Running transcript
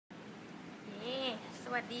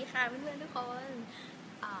ดีค่ะเพื่อนๆทุกคน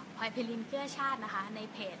พลอยไพลินเกื้อชาตินะคะใน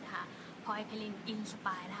เพจนะคะพลอยไพลินอินสป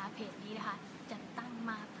ายนะคะเพจนี้นะคะจะตั้ง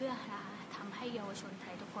มาเพื่อทำให้เยาวชนไท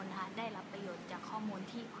ยทุกคนนะคะได้รับประโยชน์จากข้อมูล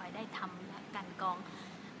ที่พลอยได้ทำและกันกรอง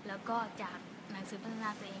แล้วก็จากหนังสือพัฒนา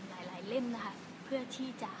ตัวเองหลายๆเล่มนะคะเพื่อที่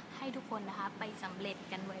จะให้ทุกคนนะคะไปสำเร็จ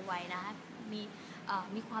กันไวๆนะคะ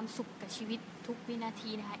มีความสุขกับชีวิตทุกวินาที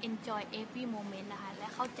นะคะ enjoy every moment นะคะและ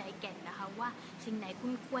เข้าใจแก่นนะคะว่าสิ่งไหนคุ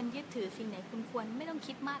ณควรยึดถือสิ่งไหนคุณควรไม่ต้อง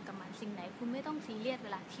คิดมากกับมันสิ่งไหนคุณไม่ต้องซีเรียสเว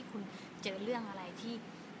ลาที่คุณเจอเรื่องอะไรที่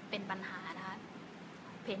เป็นปัญหานะคะ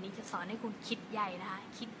เพจนี้จะสอนให้คุณคิดใหญ่นะคะ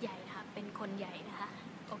คิดใหญ่นะคะเป็นคนใหญ่นะคะ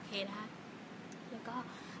โอเคนะคะแล้วก็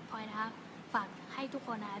พลอยนะคะฝากให้ทุกค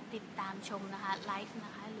นนะคะติดตามชมนะคะไลฟ์น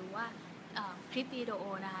ะคะหรือว่าคลิปวิดีโอ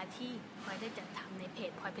นะคะที่พลอยได้จัดทำในเพ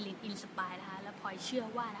จพลอยไพลินอินสปายนะคะและพลอยเชื่อ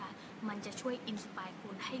ว่านะคะมันจะช่วยอินสปายคุ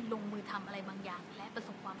ณให้ลงมือทำอะไรบางอย่างและประส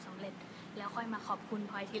บความสำเร็จแล้วค่อยมาขอบคุณ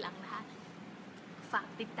พลอยทีหลังนะคะฝาก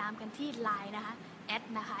ติดตามกันที่ LINE นะคะแอด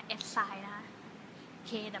นะคะแอดไซน์นะคะ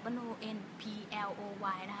KWONPLOY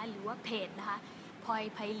นะคะหรือว่าเพจนะคะพลอย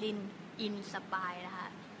ไพลินอินสปายนะคะ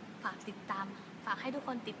ฝากให้ทุกค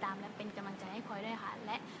นติดตามและเป็นกำลังใจให้พลอยด้วยค่ะแ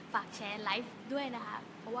ละฝากแชร์ไลฟ์ด้วยนะคะ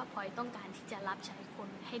เพราะว่าพลอยต้องการที่จะรับใช้คน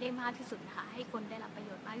ให้ได้มากที่สุดนะคะให้คนได้รับประโย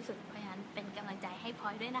ชน์มากที่สุดเพราะฉะนั้นเป็นกำลังใจให้พลอ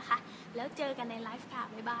ยด้วยนะคะแล้วเจอกันในไลฟ์ค่ะ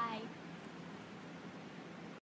บ๊ายบาย